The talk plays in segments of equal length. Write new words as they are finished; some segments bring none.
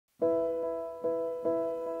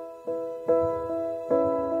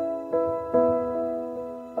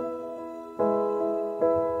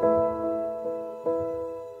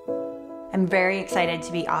very excited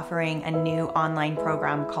to be offering a new online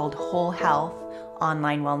program called Whole Health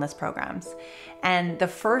Online Wellness Programs. And the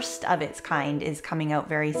first of its kind is coming out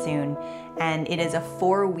very soon, and it is a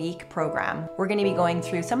 4-week program. We're going to be going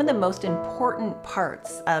through some of the most important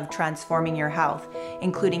parts of transforming your health,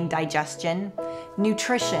 including digestion,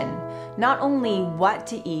 nutrition, not only what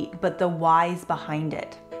to eat, but the whys behind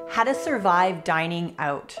it, how to survive dining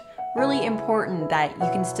out. Really important that you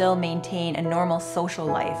can still maintain a normal social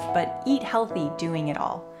life, but eat healthy doing it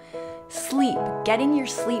all. Sleep, getting your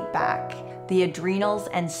sleep back, the adrenals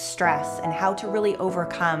and stress, and how to really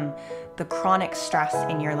overcome the chronic stress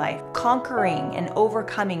in your life. Conquering and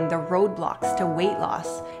overcoming the roadblocks to weight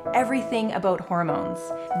loss, everything about hormones.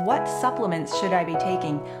 What supplements should I be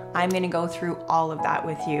taking? I'm gonna go through all of that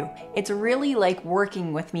with you. It's really like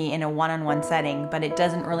working with me in a one-on-one setting, but it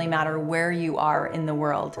doesn't really matter where you are in the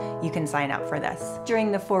world. You can sign up for this.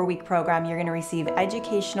 During the 4-week program, you're gonna receive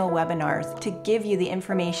educational webinars to give you the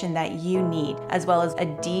information that you need, as well as a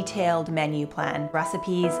detailed menu plan,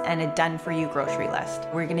 recipes, and a done-for-you grocery list.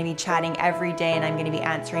 We're gonna be chatting every day, and I'm gonna be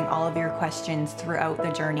answering all of your questions throughout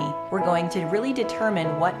the journey. We're going to really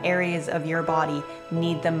determine what areas of your body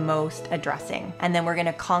need the most addressing, and then we're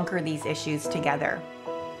gonna conquer these issues together.